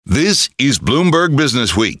This is Bloomberg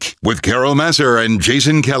Business Week with Carol Massar and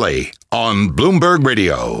Jason Kelly on Bloomberg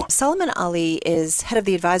Radio. Solomon Ali is head of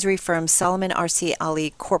the advisory firm Solomon R.C.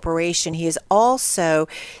 Ali Corporation. He is also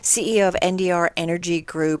CEO of NDR Energy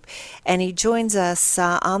Group, and he joins us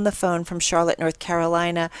on the phone from Charlotte, North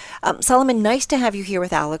Carolina. Solomon, nice to have you here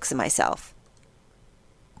with Alex and myself.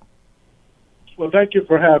 Well, thank you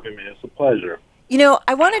for having me. It's a pleasure. You know,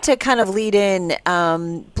 I wanted to kind of lead in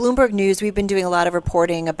Bloomberg News. We've been doing a lot of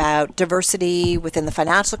reporting about diversity within the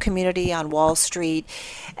financial community on Wall Street.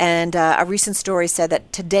 And a recent story said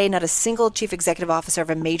that today not a single chief executive officer of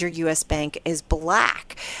a major U.S. bank is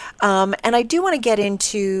black. And I do want to get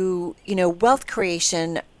into, wealth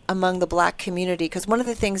creation among the black community, because one of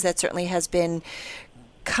the things that certainly has been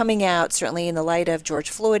coming out, certainly in the light of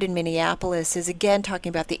George Floyd in Minneapolis, is again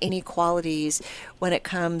talking about the inequalities when it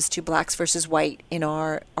comes to blacks versus white in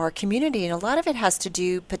our community. And a lot of it has to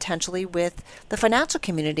do potentially with the financial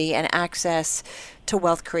community and access to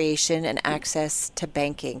wealth creation and access to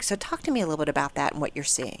banking. So talk to me a little bit about that and what you're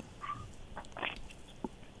seeing.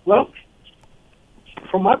 Well,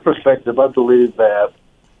 from my perspective, I believe that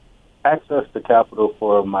access to capital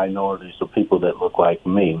for minorities or people that look like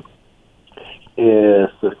me is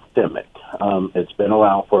systemic. It's been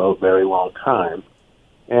around for a very long time.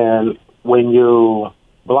 And when you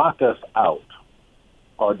block us out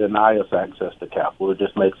or deny us access to capital, it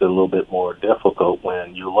just makes it a little bit more difficult.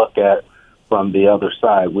 When you look at from the other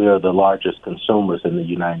side, we are the largest consumers in the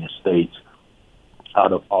United States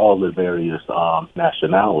out of all the various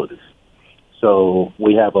nationalities. So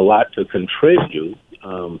we have a lot to contribute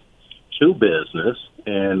to business,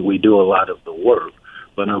 and we do a lot of the work.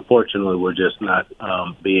 But unfortunately, we're just not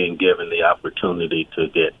being given the opportunity to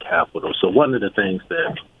get capital. So one of the things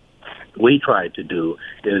that we try to do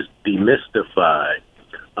is demystify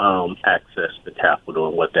access to capital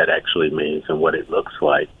and what that actually means and what it looks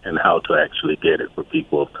like and how to actually get it for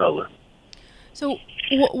people of color. So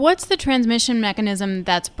what's the transmission mechanism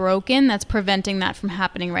that's broken that's preventing that from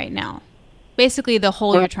happening right now? Basically, the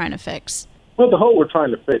hole you're trying to fix. Well, the hole we're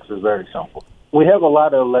trying to fix is very simple. We have a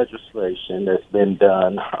lot of legislation that's been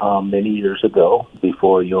done many years ago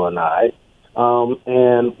before you and I,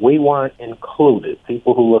 and we weren't included.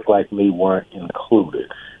 People who look like me weren't included.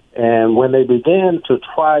 And when they began to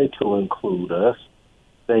try to include us,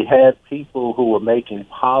 they had people who were making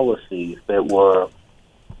policies that were,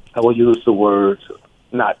 I will use the words,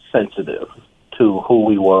 not sensitive to who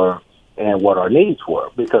we were and what our needs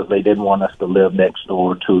were, because they didn't want us to live next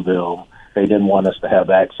door to them. They didn't want us to have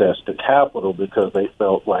access to capital because they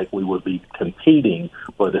felt like we would be competing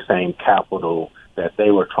for the same capital that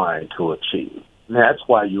they were trying to achieve. And that's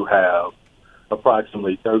why you have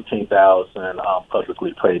approximately 13,000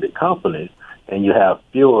 publicly traded companies, and you have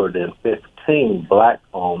fewer than 15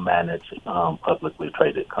 black-owned managed publicly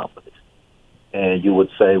traded companies. And you would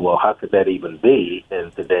say, well, how could that even be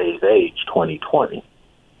in today's age, 2020?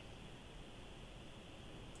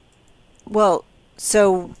 Well,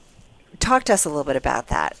 so talk to us a little bit about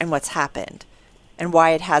that and what's happened and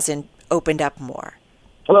why it hasn't opened up more.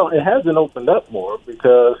 Well, it hasn't opened up more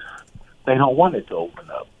because they don't want it to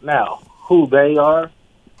open up. Now, who they are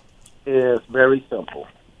is very simple.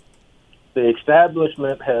 The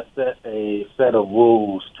establishment has set a set of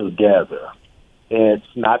rules together. It's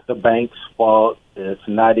not the bank's fault. It's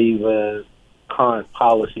not even current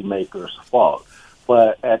policymakers' fault.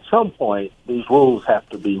 But at some point, these rules have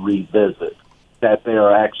to be revisited, that they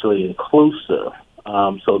are actually inclusive,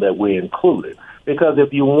 so that we're included. Because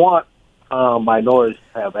if you want minorities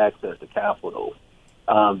to have access to capital,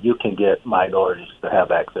 you can get minorities to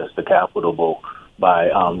have access to capital by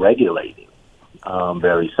regulating.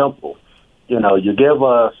 Very simple. You give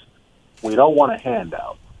us, we don't want a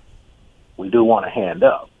handout. We do want a hand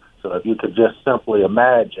up. So if you could just simply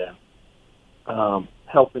imagine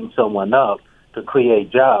helping someone up to create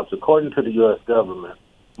jobs, according to the U.S. government,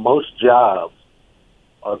 most jobs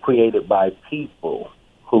are created by people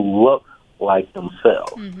who look like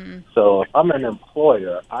themselves. Mm-hmm. So if I'm an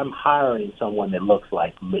employer, I'm hiring someone that looks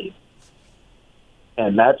like me.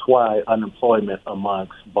 And that's why unemployment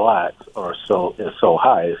amongst blacks is so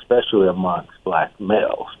high, especially amongst black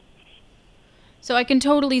males. So I can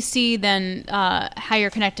totally see then how you're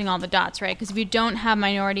connecting all the dots, right? Because if you don't have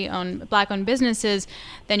minority-owned, black-owned businesses,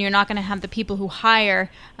 then you're not going to have the people who hire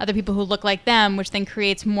other people who look like them, which then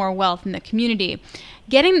creates more wealth in the community.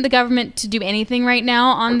 Getting the government to do anything right now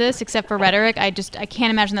on this, except for rhetoric, I can't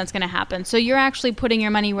imagine that's going to happen. So you're actually putting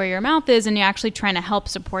your money where your mouth is, and you're actually trying to help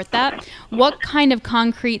support that. What kind of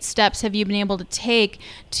concrete steps have you been able to take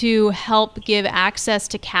to help give access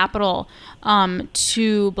to capital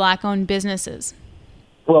to black-owned businesses?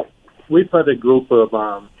 Well, we put a group of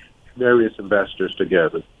various investors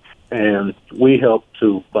together, and we help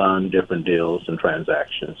to fund different deals and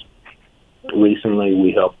transactions. Recently,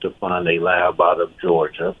 we helped to fund a lab out of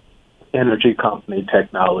Georgia, energy company,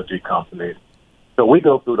 technology company. So we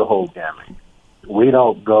go through the whole gamut. We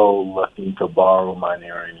don't go looking to borrow money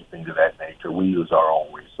or anything of that nature. We use our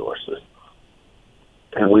own resources,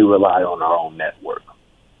 and we rely on our own network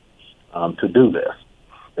to do this.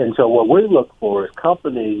 And so what we look for is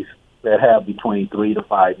companies that have between $3 to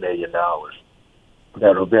 $5 million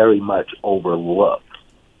that are very much overlooked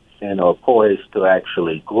and are poised to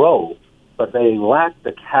actually grow, but they lack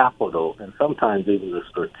the capital and sometimes even the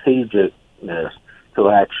strategicness to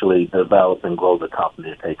actually develop and grow the company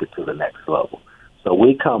and take it to the next level. So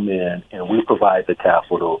we come in and we provide the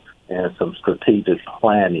capital and some strategic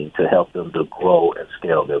planning to help them to grow and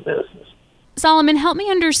scale their business. Solomon, help me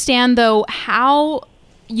understand, though, how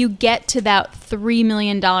you get to that $3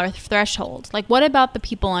 million threshold. Like, what about the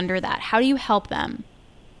people under that? How do you help them?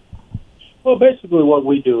 Well, basically what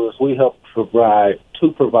we do is we help provide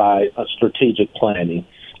a strategic planning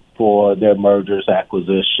for their mergers,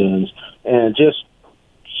 acquisitions, and just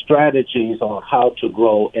strategies on how to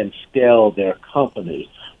grow and scale their companies.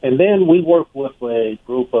 And then we work with a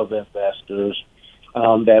group of investors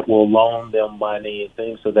that will loan them money and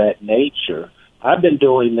things of that nature. I've been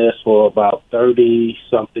doing this for about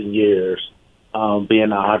 30-something years, being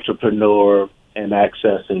an entrepreneur and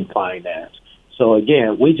accessing finance. So,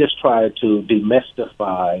 again, we just try to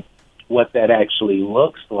demystify what that actually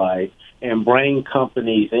looks like and bring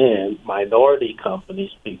companies in, minority companies,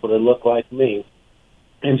 people that look like me,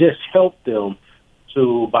 and just help them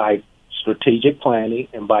to, by strategic planning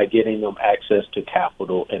and by getting them access to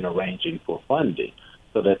capital and arranging for funding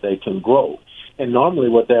so that they can grow. And normally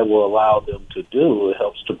what that will allow them to do, it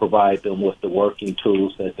helps to provide them with the working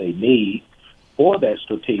tools that they need for that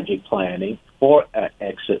strategic planning, for an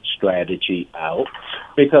exit strategy out.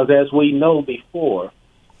 Because as we know before,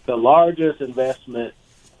 the largest investment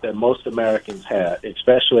that most Americans had,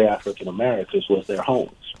 especially African Americans, was their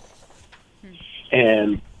homes.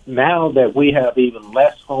 And now that we have even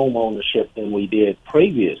less home ownership than we did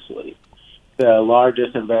previously, the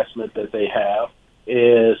largest investment that they have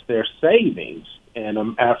is their savings. And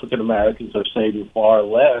African Americans are saving far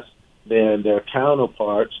less than their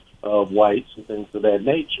counterparts of whites and things of that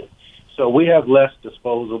nature. So we have less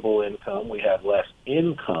disposable income, we have less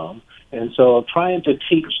income, and so trying to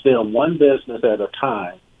teach them one business at a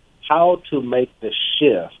time how to make the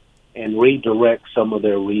shift and redirect some of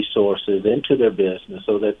their resources into their business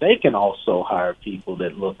so that they can also hire people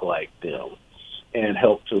that look like them and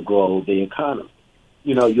help to grow the economy.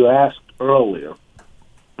 You know, you asked earlier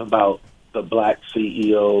about the black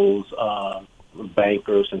CEOs,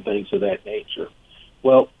 bankers, and things of that nature.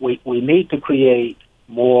 Well, we need to create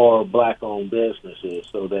more black-owned businesses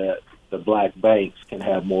so that the black banks can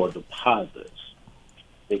have more deposits,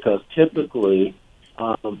 because typically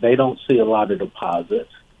they don't see a lot of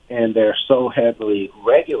deposits, and they're so heavily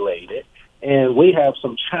regulated, and we have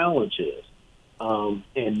some challenges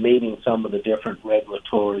in meeting some of the different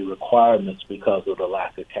regulatory requirements because of the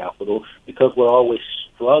lack of capital, because we're always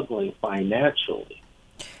struggling financially.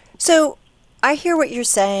 So I hear what you're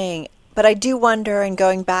saying, but I do wonder, and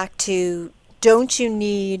going back to, don't you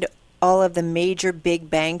need all of the major big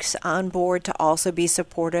banks on board to also be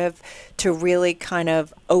supportive to really kind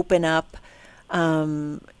of open up,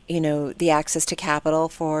 the access to capital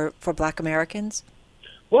for black Americans?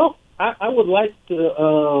 Well, I would like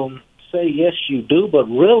to say yes, you do, but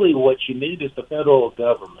really what you need is the federal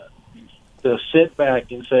government to sit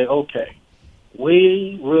back and say, okay,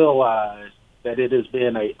 we realize that it has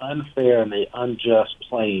been an unfair and an unjust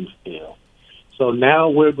playing field. So now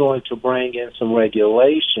we're going to bring in some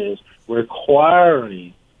regulations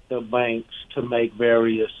requiring the banks to make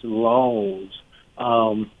various loans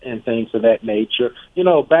and things of that nature. You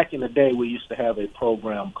know, back in the day, we used to have a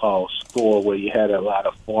program called SCORE where you had a lot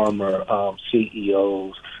of former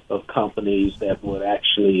CEOs of companies that would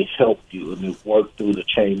actually help you and work through the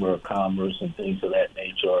Chamber of Commerce and things of that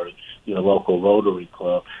nature, or your local Rotary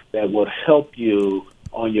Club, that would help you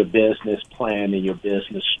on your business plan and your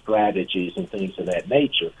business strategies and things of that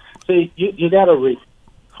nature. So you got to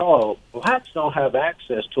recall, blacks don't have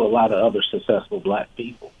access to a lot of other successful black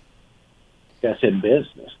people that's in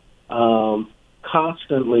business.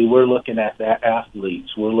 Constantly, we're looking at the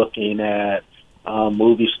athletes, we're looking at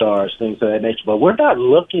movie stars, things of that nature, but we're not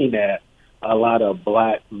looking at a lot of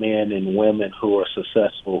black men and women who are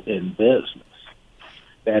successful in business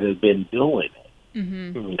that have been doing it.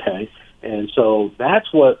 Mm-hmm. Okay? And so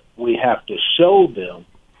that's what we have to show them,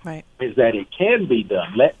 right, is that it can be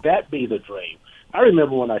done. Let that be the dream. I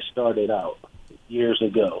remember when I started out years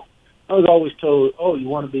ago, I was always told, oh, you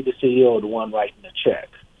want to be the CEO or the one writing the check.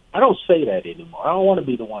 I don't say that anymore. I don't want to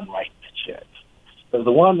be the one writing the check. Because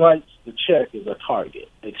the one writes the check is a target,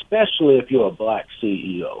 especially if you're a black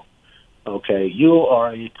CEO. Okay, you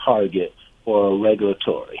are a target for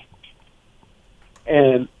regulatory.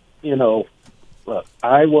 And, look,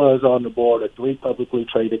 I was on the board of 3 publicly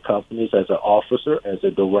traded companies as an officer, as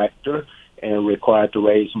a director, and required to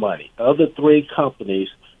raise money. Other 3 companies,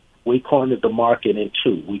 we cornered the market in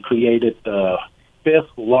 2. We created the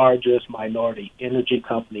 5th largest minority energy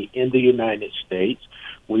company in the United States.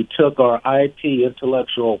 We took our IP,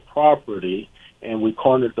 intellectual property, and we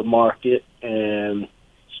cornered the market and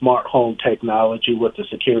smart home technology with the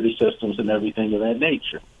security systems and everything of that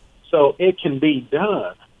nature. So it can be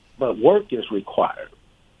done, but work is required.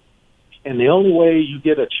 And the only way you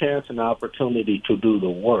get a chance and opportunity to do the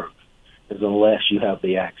work is unless you have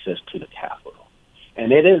the access to the capital.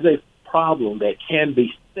 And it is a problem that can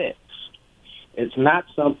be fixed. It's not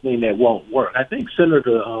something that won't work. I think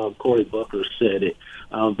Senator Cory Booker said it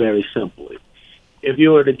very simply. If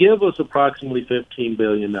you were to give us approximately $15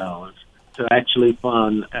 billion to actually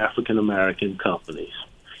fund African-American companies,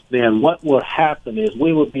 then what will happen is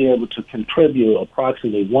we will be able to contribute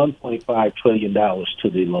approximately $1.5 trillion to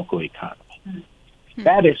the local economy. Mm-hmm.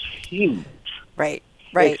 That is huge. Right.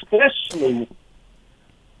 Especially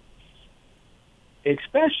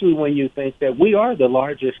when you think that we are the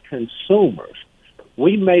largest consumers.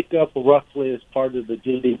 We make up roughly, as part of the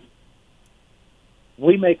GDP,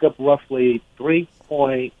 we make up roughly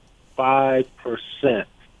 3.5%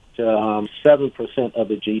 to 7% of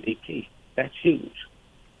the GDP. That's huge.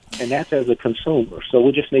 And that's as a consumer. So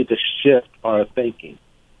we just need to shift our thinking.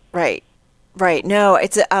 Right. No,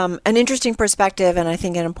 it's an interesting perspective, and I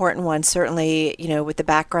think an important one, certainly, with the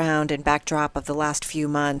background and backdrop of the last few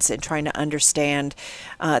months and trying to understand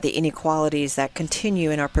the inequalities that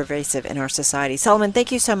continue and are pervasive in our society. Solomon,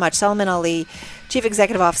 thank you so much. Solomon Ali, Chief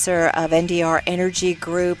Executive Officer of NDR Energy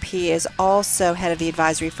Group. He is also head of the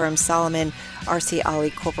advisory firm Solomon RC Ali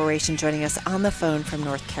Corporation, joining us on the phone from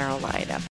North Carolina.